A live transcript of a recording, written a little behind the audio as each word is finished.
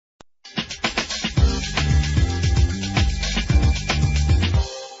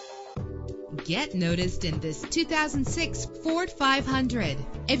Get noticed in this 2006 Ford 500.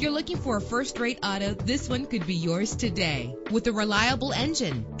 If you're looking for a first-rate auto, this one could be yours today. With a reliable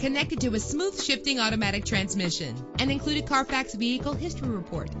engine connected to a smooth shifting automatic transmission, an included Carfax Vehicle History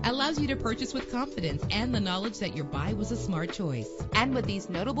Report allows you to purchase with confidence and the knowledge that your buy was a smart choice. And with these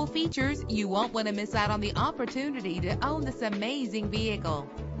notable features, you won't want to miss out on the opportunity to own this amazing vehicle.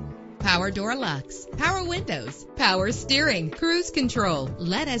 Power door locks, power windows, power steering, cruise control.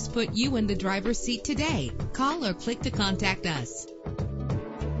 Let us put you in the driver's seat today. Call or click to contact us.